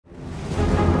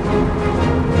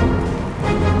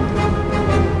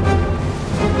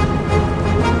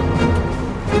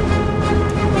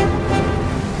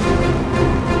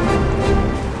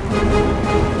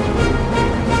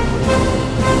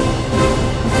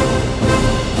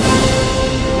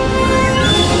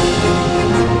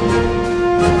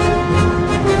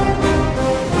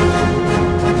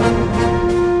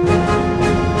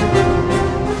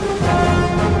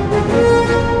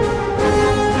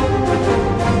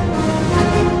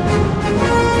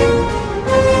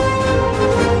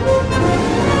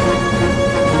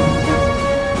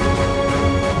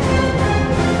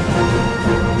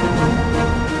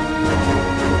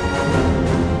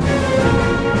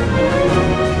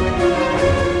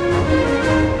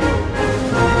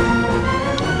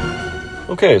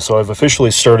Okay, so I've officially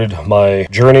started my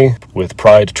journey with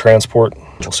Pride Transport.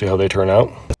 We'll see how they turn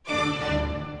out.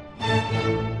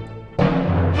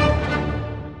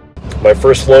 My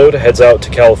first load heads out to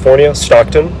California,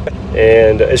 Stockton,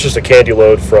 and it's just a candy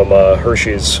load from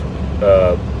Hershey's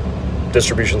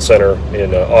distribution center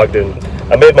in Ogden.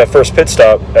 I made my first pit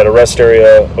stop at a rest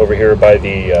area over here by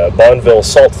the Bonneville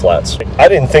Salt Flats. I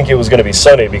didn't think it was going to be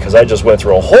sunny because I just went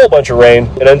through a whole bunch of rain.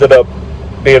 It ended up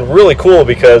being really cool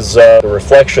because the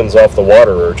reflections off the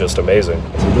water are just amazing.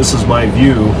 So this is my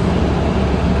view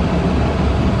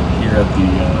here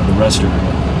at the rest area.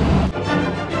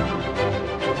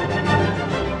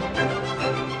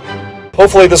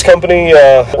 Hopefully this company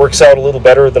works out a little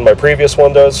better than my previous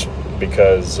one does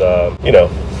because, you know,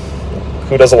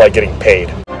 who doesn't like getting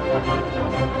paid?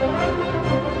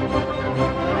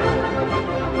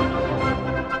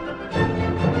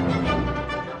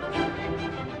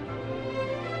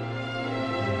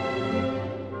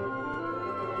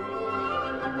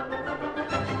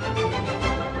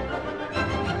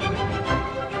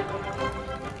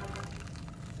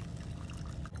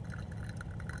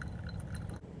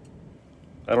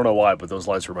 I don't know why, but those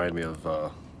lights remind me of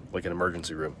like an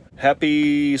emergency room.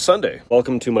 Happy Sunday.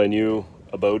 Welcome to my new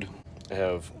abode. I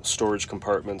have storage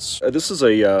compartments. This is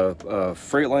a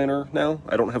Freightliner now.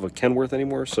 I don't have a Kenworth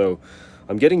anymore, so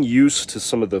I'm getting used to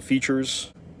some of the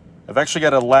features. I've actually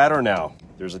got a ladder now.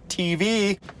 There's a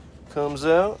TV. Comes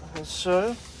out.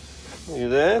 So, look at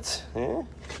that. Yeah.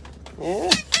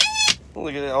 Yeah.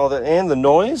 Look at all that. And the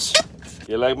noise.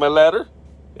 You like my ladder?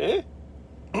 Yeah.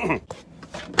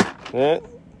 Yeah.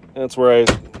 That's where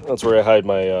I hide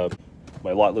my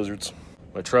my lot lizards.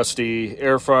 My trusty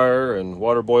air fryer and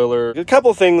water boiler. A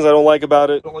couple things I don't like about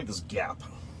it. I don't like this gap.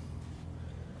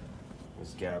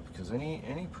 This gap, because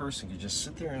any person could just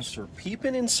sit there and start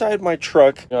peeping inside my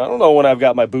truck. You know, I don't know when I've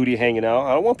got my booty hanging out.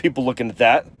 I don't want people looking at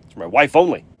that. It's my wife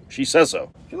only. She says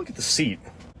so. If you look at the seat,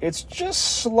 it's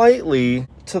just slightly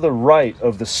to the right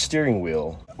of the steering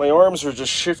wheel. My arms are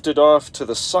just shifted off to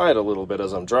the side a little bit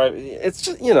as I'm driving. It's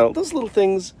just, you know, those little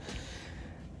things.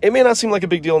 It may not seem like a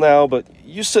big deal now, but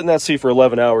you sit in that seat for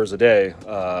 11 hours a day,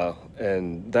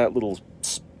 and that little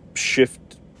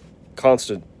shift,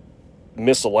 constant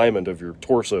misalignment of your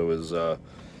torso is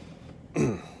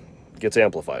gets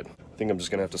amplified. I think I'm just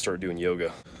gonna have to start doing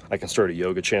yoga. I can start a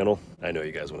yoga channel. I know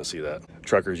you guys want to see that.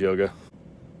 Truckers yoga.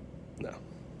 No.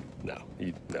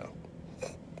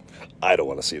 I don't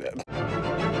want to see that.